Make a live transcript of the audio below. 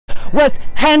What's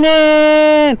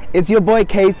happening? It's your boy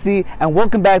Khaysie, and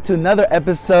welcome back to another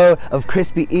episode of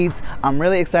KRISPY EATZ. I'm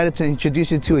really excited to introduce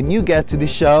you to a new guest to the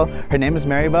show. Her name is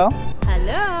Maribel.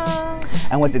 Hello.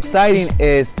 And what's exciting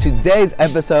is today's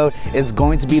episode is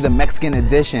going to be the Mexican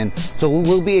edition. So we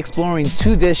will be exploring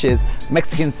two dishes,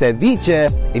 Mexican ceviche.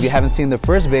 If you haven't seen the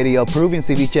first video, Peruvian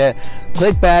ceviche,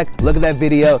 click back, look at that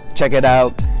video, check it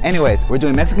out. Anyways, we're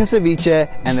doing Mexican ceviche,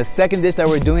 and the second dish that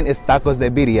we're doing is Tacos de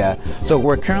Birria. So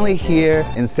we're currently here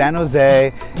in San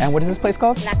Jose, and what is this place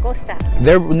called? La Costa.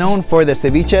 They're known for their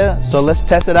ceviche, so let's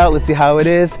test it out, let's see how it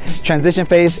is. Transition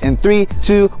phase in 3,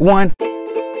 2, 1.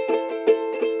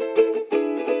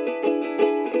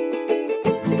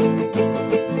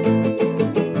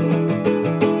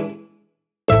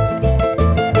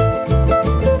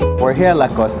 We're here at La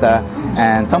Costa,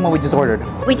 and tell me what we just ordered.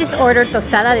 We just ordered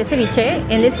tostada de ceviche.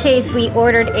 In this case, we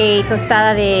ordered a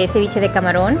tostada de ceviche de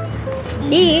camarón.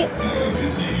 Y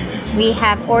we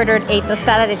have ordered a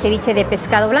tostada de ceviche de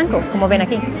pescado blanco, como ven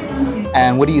aquí.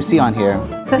 And what do you see on here?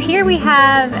 So here we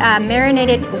have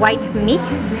marinated white meat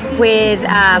with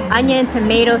onion,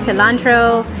 tomato,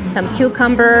 cilantro, some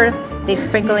cucumber. They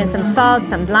sprinkle in some salt,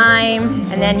 some lime,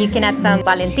 and then you can add some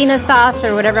Valentina sauce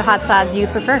or whatever hot sauce you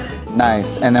prefer.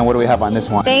 Nice. And then what do we have on this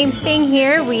one? Same thing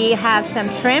here. We have some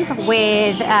shrimp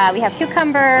with, we have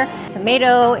cucumber,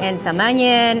 tomato, and some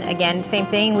onion. Again, same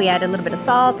thing. We add a little bit of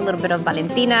salt, a little bit of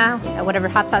Valentina, whatever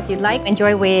hot sauce you'd like.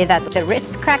 Enjoy with the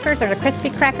Ritz crackers or the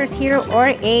crispy crackers here, or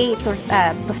a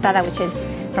tostada, which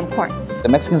is from corn. The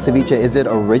Mexican ceviche, is it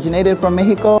originated from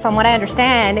Mexico? From what I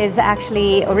understand, it's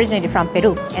actually originated from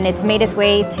Peru, and it's made its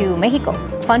way to Mexico.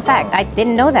 Fun fact, I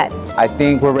didn't know that. I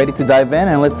think we're ready to dive in,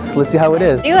 and let's see how it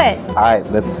is. Do it. All right,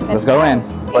 let's go in.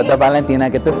 Put the Valentina,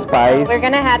 get the spice. We're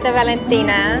gonna have the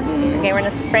Valentina. Okay, we're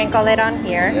gonna sprinkle it on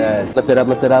here. Yes. Lift it up,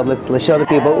 lift it up. Let's show the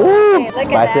people. Ooh, Okay,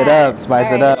 spice it up,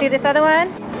 spice it up. See this other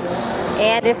one?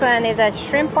 And this one is a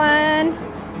shrimp one.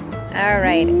 All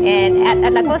right, and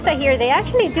at La Costa here, they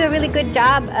actually do a really good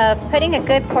job of putting a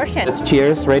good portion. Let's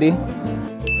cheers, ready?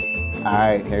 All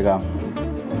right, here we go.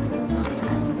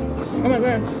 Oh my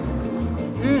god.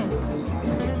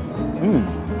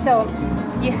 So,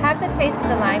 you have the taste of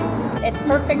the lime. It's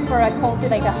perfect for, I told you,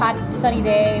 like a hot, sunny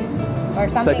day or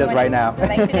something. Such as right now.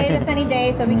 Like today is a sunny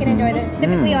day, so we can enjoy this.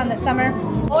 Typically on the summer,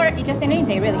 or just any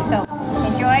day really. So,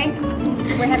 enjoy.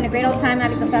 We're having a great old time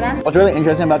having tostada. What's really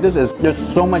interesting about this is there's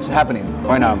so much happening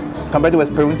right now. Compared to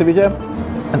with Peruvian ceviche,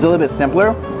 it's a little bit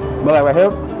simpler, but like right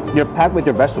here, you're packed with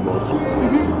your vegetables.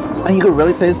 And you can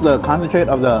really taste the concentrate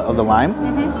of the lime.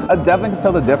 I definitely can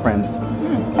tell the difference.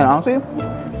 And honestly,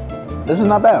 this is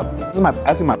not bad. This is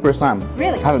actually my first time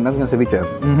having Mexican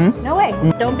ceviche. No way.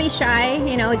 Don't be shy,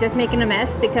 you know, just making a mess,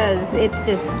 because it's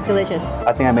just delicious.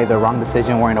 I think I made the wrong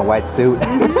decision wearing a white suit.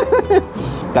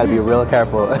 Gotta be real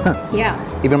careful. Yeah.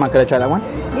 Even could I try that one?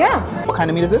 Yeah. What kind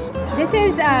of meat is this? This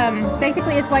is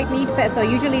basically it's white meat, so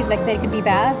usually like they could be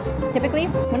bass. Typically,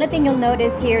 one thing you'll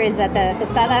notice here is that the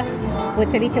tostada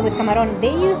with ceviche with camarón,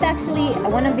 they used actually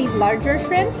one of these larger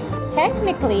shrimps.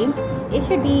 Technically, it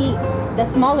should be the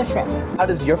smaller shrimp. How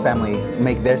does your family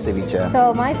make their ceviche?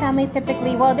 So my family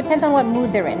typically, well, it depends on what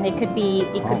mood they're in. It could be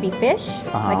fish,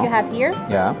 like you have here,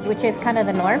 which is kind of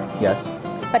the norm. Yes.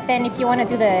 But then if you want to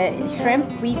do the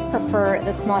shrimp, we prefer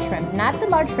the small shrimp, not the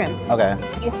large shrimp. Okay.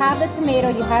 You have the tomato,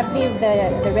 you have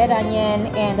the red onion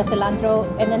and the cilantro,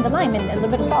 and then the lime and a little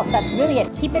bit of salt. That's really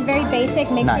it. Keep it very basic.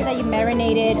 Make sure that you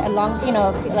marinate it along, you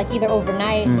know, like either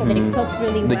overnight so that it cooks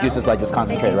really well. The juices like just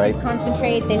concentrate, right?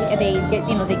 Concentrate. They get,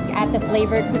 you know, they add the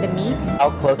flavor to the meat. How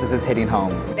close is this hitting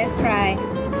home? Let's try.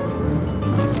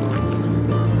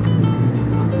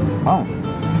 Oh.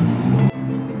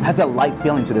 Has a light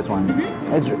feeling to this one.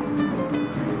 It's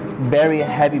very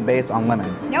heavy base on lemon.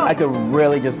 I could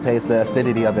really just taste the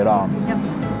acidity of it all.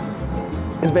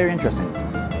 It's very interesting.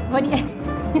 What do you?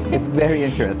 It's very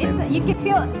interesting. You can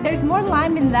feel there's more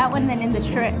lime in that one than in the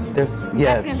shrimp.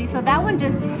 Definitely. So that one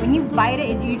just, when you bite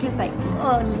it, you just like,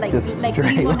 oh, like just like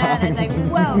straight it's like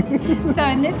whoa. So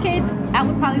in this case, I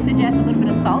would probably suggest a little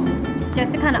bit of salt,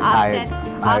 just to kind of offset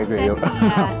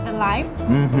the lime.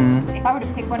 If I were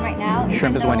to pick one right now,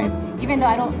 shrimp is winning. Even though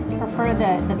I don't prefer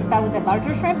the tostada with the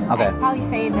larger shrimp, I'd probably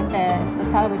say that the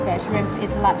tostada with the shrimp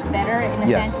is a lot better in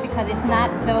a sense, because it's not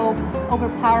so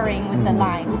overpowering with the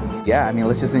lime. Yeah, I mean,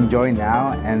 let's just enjoy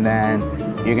now, and then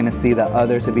you're gonna see the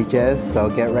other ceviches, so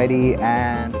get ready.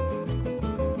 And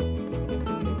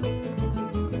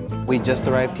we just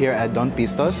arrived here at Don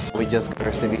Pistos. We just got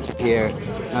our ceviche here.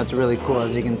 Now it's really cool,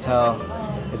 as you can tell,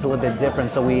 It's a little bit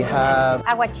different. So we have,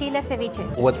 Aguachile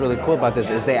ceviche. what's really cool about this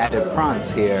is they added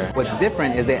prawns here. What's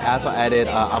different is they also added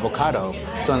avocado.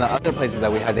 So in the other places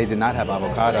that we had, they did not have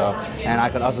avocado. And I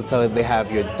could also tell they have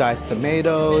your diced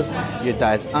tomatoes, your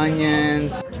diced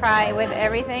onions. Let's try with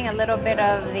everything, a little bit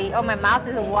of the, oh, my mouth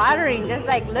is watering just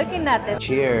like looking at this.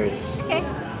 Cheers. Okay.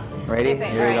 Ready?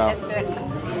 Here we go. Let's do it.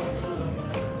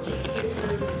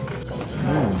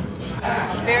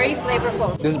 Very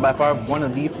flavorful. This is by far one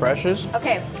of the freshest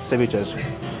ceviches.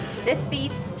 This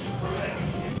beats.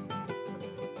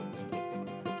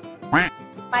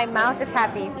 My mouth is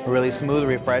happy. Really smooth,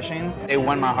 refreshing. It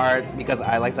won my heart because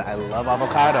I love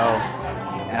avocado.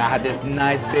 And I had this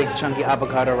nice big chunky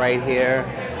avocado right here.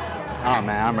 Oh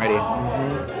man, I'm ready.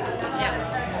 Yeah.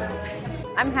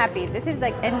 I'm happy. This is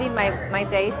like ending my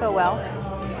day so well.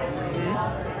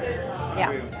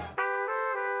 Yeah.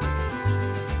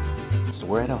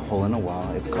 We're at a hole in a wall.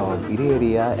 It's called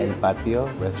Birrieria and Patio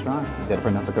restaurant. Did I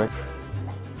pronounce it correct?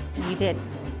 You did.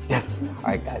 Yes.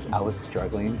 All right, guys. I was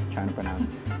struggling trying to pronounce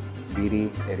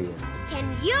Birrieria. Can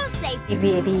you say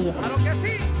Birrieria.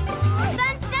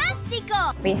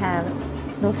 Fantástico! We have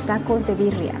los tacos de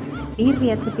birria.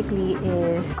 Birria typically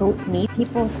is goat meat.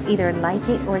 People either like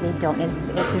it or they don't. It's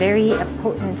very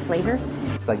potent flavor.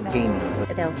 It's like gamey.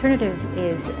 The alternative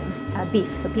is beef.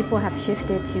 So people have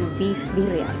shifted to beef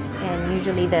birria. And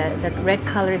usually the red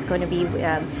color is going to be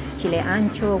chile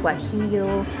ancho,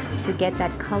 guajillo, to get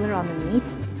that color on the meat.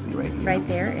 See right here. Right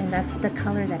there, and that's the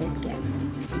color that it gets.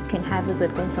 You can have it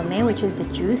with consomme, which is the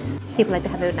juice. People like to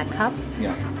have it in a cup,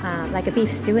 like a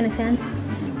beef stew in a sense.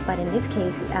 But in this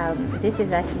case, this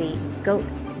is actually goat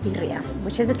birria,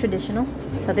 which is a traditional.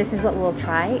 So this is what we'll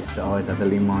try. They always have the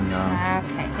limon, y'all.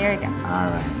 Okay, here we go. All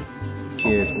right.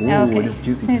 Cheers. Ooh, Okay. it is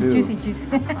juicy too. Juicy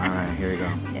juice. All right, here we go.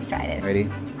 Let's try this. Ready?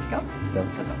 Go. Go.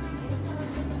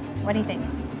 What do you think?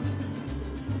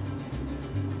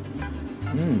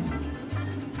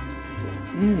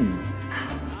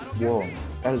 Whoa,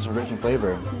 that is rich in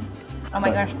flavor. Oh my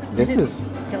gosh. This is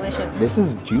delicious. This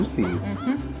is juicy.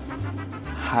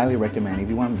 Highly recommend. If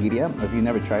you want birria, if you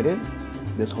never tried it,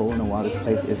 this hole in the wall, this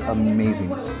place is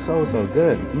amazing. So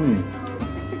good.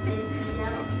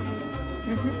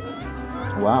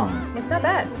 Wow. It's not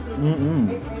bad.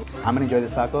 I'm gonna enjoy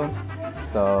this taco.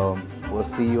 So we'll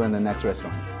see you in the next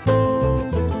restaurant.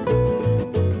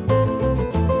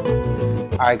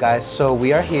 All right, guys, so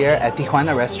we are here at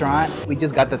Tijuana Restaurant. We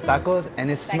just got the tacos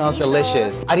and it smells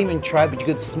delicious. I didn't even try, but you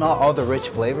could smell all the rich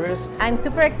flavors. I'm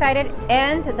super excited,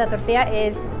 and the tortilla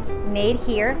is made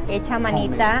here, hecha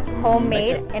manita,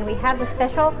 homemade, and we have the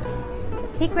special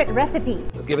secret recipe.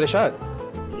 Let's give it a shot.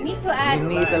 You need to add. You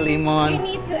need the limon. You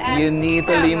need to add. You need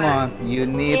the limon. You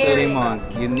need the There we limon.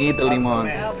 You need the limon.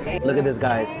 Okay. Look at this,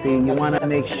 guys. See, you want to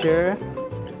make sure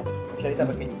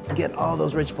get all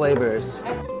those rich flavors.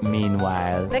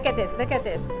 Meanwhile, Look at this. Look at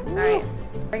this. All right.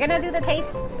 We're gonna do the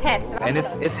taste test. and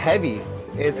it's heavy.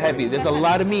 It's heavy. There's a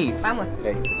lot of meat. Vamos.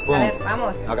 Okay. A Boom. ver,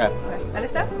 vamos. Okay. ¿Dale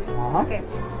está? Okay.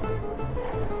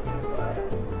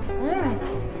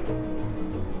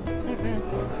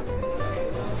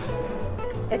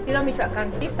 Estilo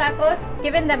Michoacán. These tacos,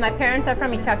 given that my parents are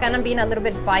from Michoacán, I'm being a little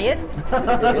bit biased.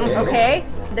 Okay,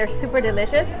 they're super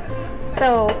delicious.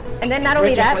 So, and then not only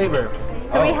Rich in that, flavor.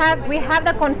 so we have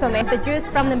the consomme, the juice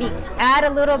from the meat. Add a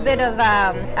little bit of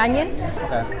onion.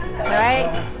 Okay. All right,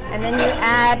 and then you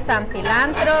add some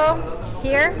cilantro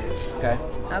here. Okay.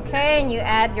 Okay, and you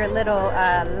add your little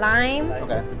lime.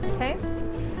 Okay. Okay.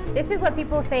 This is what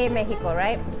people say in Mexico,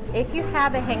 right? If you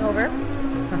have a hangover.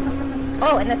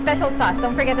 Oh, and the special sauce.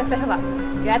 Don't forget the special sauce.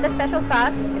 You add the special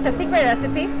sauce. It's a secret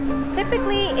recipe.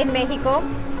 Typically in Mexico,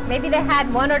 maybe they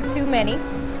had one or too many.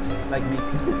 Like me.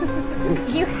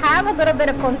 You have a little bit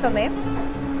of consomme.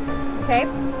 Okay.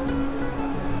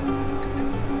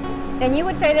 And you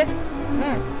would say this.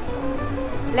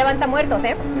 Levanta muertos,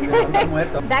 eh? Levanta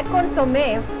muertos. That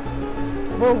consomme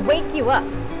will wake you up.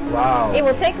 Wow. It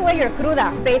will take away your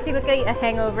cruda, basically a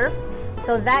hangover.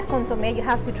 So that consomme, you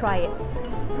have to try it.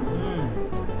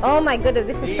 Oh my goodness,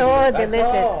 this is so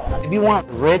delicious. If you want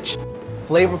rich,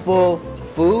 flavorful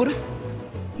food,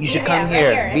 you should come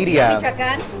here. Birria.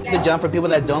 The jump for people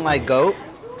that don't like goat,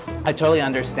 I totally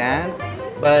understand.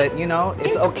 But you know,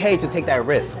 it's okay to take that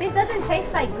risk. This doesn't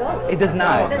taste like goat. It does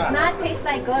not. It does not taste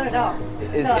like goat at all.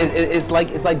 It's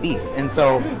like beef, and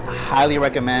so highly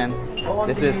recommend.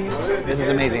 This is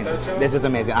amazing. This is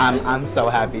amazing. I'm so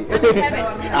happy.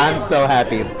 I'm so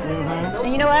happy.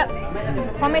 And you know what?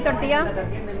 Homemade tortilla,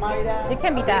 you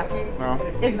can beat that.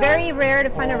 It's very rare to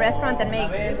find a restaurant that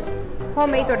makes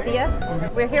homemade tortillas.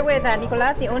 We're here with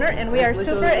Nicolás, the owner, and we are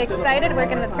super excited. We're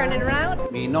going to turn it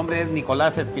around. Mi nombre es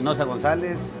Nicolás Espinosa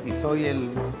González y soy el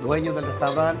dueño del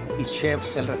restaurante y chef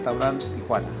del restaurante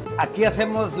Tijuana. Aquí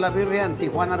hacemos la birria en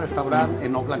Tijuana Restuarant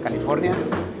en Oakland, California.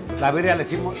 La birria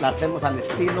la hacemos al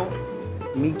estilo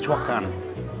Michoacán.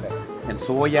 En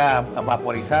su olla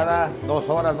vaporizada, 2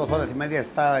 horas y media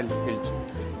está el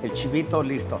chivito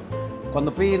listo.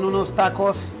 Cuando piden unos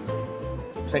tacos,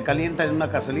 se calienta en una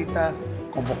cazuelita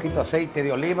con poquito aceite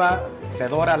de oliva, se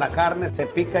dora la carne, se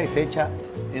pica y se echa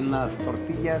en las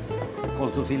tortillas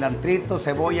con su cilantrito,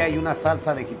 cebolla y una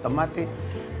salsa de jitomate.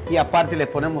 Y aparte le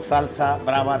ponemos salsa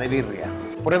brava de birria.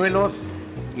 Pruébelos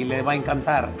y les va a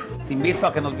encantar. Les invito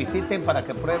a que nos visiten para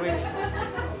que prueben.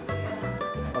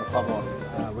 Por favor.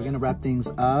 We're gonna wrap things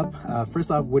up. First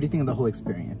off, what do you think of the whole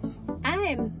experience?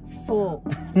 I'm full.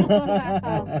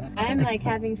 I'm like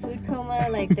having food coma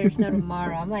like there's no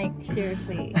tomorrow. I'm like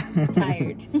seriously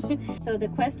tired. So the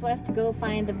quest was to go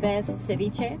find the best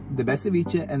ceviche. The best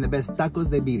ceviche and the best tacos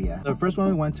de birria. The first one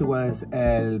we went to was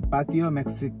El Patio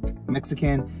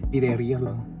Mexican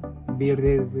Birrieria.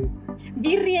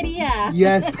 Birrieria.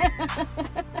 Yes.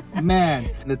 Man,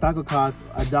 the taco cost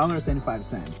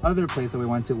 $1.75. Other place that we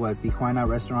went to was Tijuana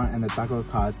Restuarant, and the taco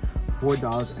cost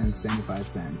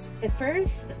 $4.75. The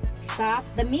first stop,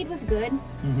 the meat was good,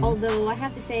 although I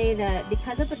have to say that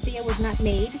because the tortilla was not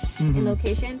made in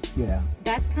location,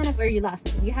 that's kind of where you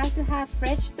lost me. You have to have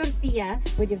fresh tortillas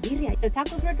with your birria. The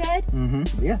tacos were good.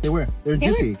 Yeah, they were. They're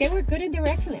juicy. They were good and they were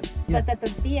excellent. Yeah. But the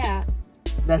tortilla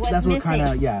that's what kind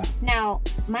of, yeah. Now,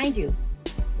 mind you,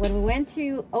 when we went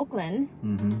to Oakland,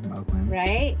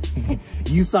 right?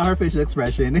 You saw her facial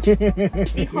expression.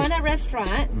 Tijuana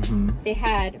Restuarant, they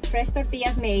had fresh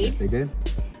tortillas made. Yes, they did.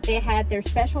 They had their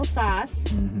special sauce.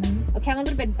 Okay, I'm a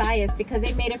little bit biased because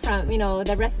they made it from, you know,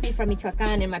 the recipe from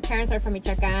Michoacán, and my parents are from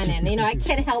Michoacán, and you know, I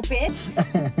can't help it.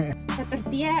 The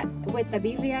tortilla with the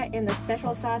birria and the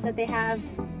special sauce that they have,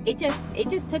 it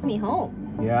just took me home.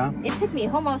 Yeah. It took me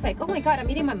home. I was like, oh my God, I'm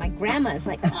eating my grandma's.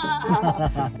 Like,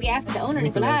 oh. We asked the owner,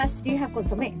 Nicolás, do you have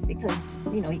consommé? Because,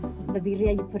 you know, the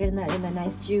birria, you put it in the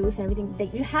nice juice and everything.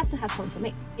 You have to have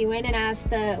consommé. He went and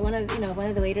asked one of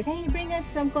the waiters, hey, bring us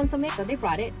some consommé. So they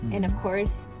brought it, and of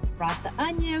course, brought the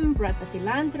onion, brought the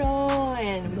cilantro,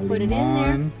 and we put it in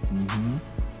there.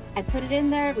 I put it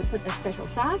in there. We put the special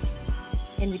sauce,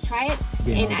 and we try it,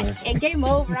 and game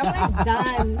over. I'm like,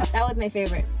 done. That was my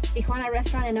favorite. Tijuana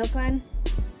Restuarant in Oakland.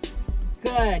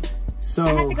 Good. So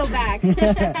I have to go back.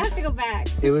 I have to go back.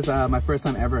 It was my first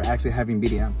time ever actually having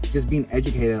birria. Just being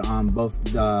educated on both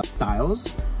the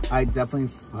styles, I definitely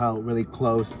felt really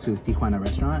close to Tijuana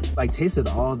Restuarant. Like tasted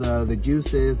all the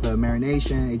juices, the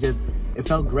marination. It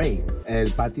felt great. El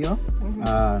Patio.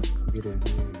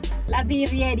 La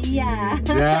Birrieria.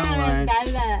 Yeah,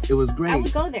 it was great. I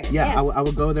would go there. Yeah, yes. I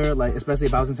would go there. Like, especially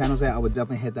if I was in San Jose, I would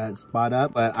definitely hit that spot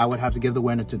up. But I would have to give the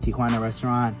winner to Tijuana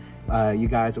Restuarant. You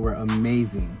guys were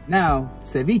amazing. Now,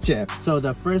 ceviche. So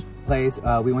the first place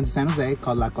we went to San Jose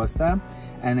called La Costa,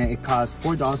 and it cost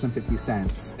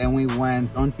 $4.50. And we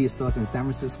went on Pistos in San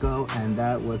Francisco, and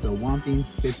that was a whopping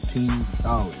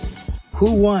 $15.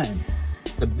 Who won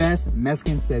the best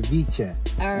Mexican ceviche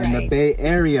in the Bay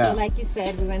Area? So like you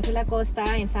said, we went to La Costa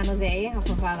in San Jose, off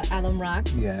of Alum Rock.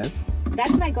 Yes.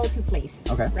 That's my go-to place.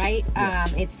 Okay. Right?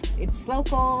 Yes. It's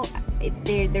local.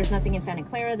 There's nothing in Santa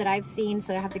Clara that I've seen,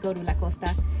 so I have to go to La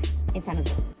Costa in San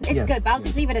Jose. It's good, but I'll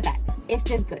just leave it at that. It's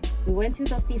just good. We went to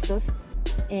Dos Pistos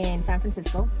in San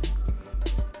Francisco.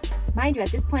 Mind you, at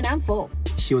this point, I'm full.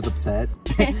 She was upset.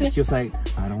 She was like,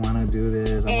 I don't want to do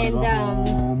this. I want to go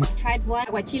home. Tried one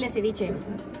aguachile ceviche.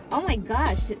 Oh my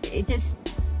gosh, it just,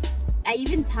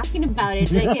 even talking about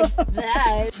it, like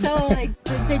it's so like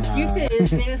the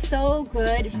juices, it was so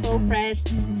good, so fresh,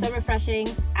 so refreshing.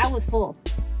 I was full.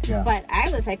 Yeah. But I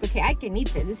was like, okay, I can eat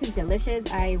this. This is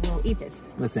delicious. I will eat this.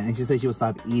 Listen, and she said she would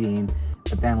stop eating,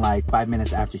 but then like 5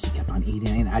 minutes after, she kept on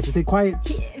eating. And I just said, quiet.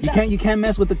 You can't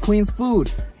mess with the queen's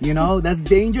food. You know, that's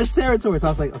dangerous territory. So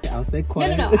I was like, okay, I'll stay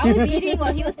quiet. No. I was eating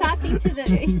while he was talking to the,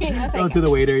 I was like, to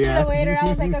the waiter. Yeah. To the waiter. I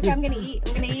was like, okay, I'm gonna eat.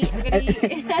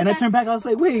 And I turned back. I was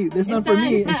like, wait, there's none for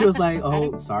me. And she was like,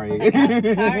 oh, sorry.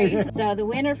 Sorry. So the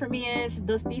winner for me is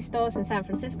Dos Pistos in San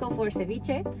Francisco for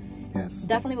ceviche. Yes.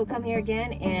 Definitely will come here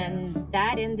again, and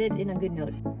that ended in a good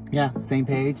note. Yeah, same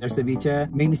page. Their ceviche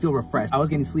made me feel refreshed. I was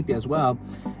getting sleepy as well,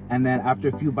 and then after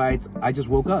a few bites, I just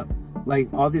woke up. Like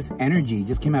all this energy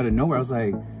just came out of nowhere. I was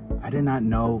like, I did not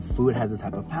know food has this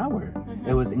type of power.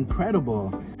 It was incredible.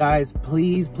 Guys,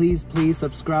 please, please, please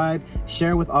subscribe,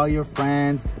 share with all your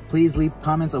friends. Please leave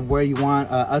comments of where you want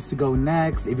us to go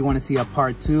next. If you want to see a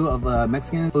part 2 of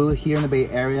Mexican food here in the Bay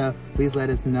Area, please let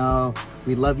us know.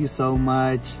 We love you so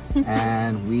much,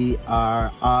 and we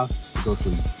are off to go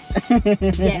sleep.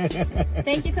 Yes.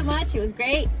 Thank you so much. It was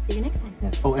great. See you next time.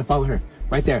 Yes. Oh, and follow her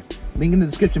right there. Link in the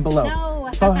description below. No.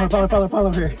 Follow her,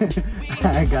 follow her.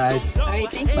 All right, guys. All right,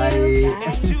 thank you. Bye.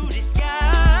 Bye.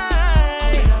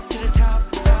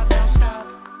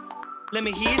 Let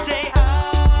me hear you say,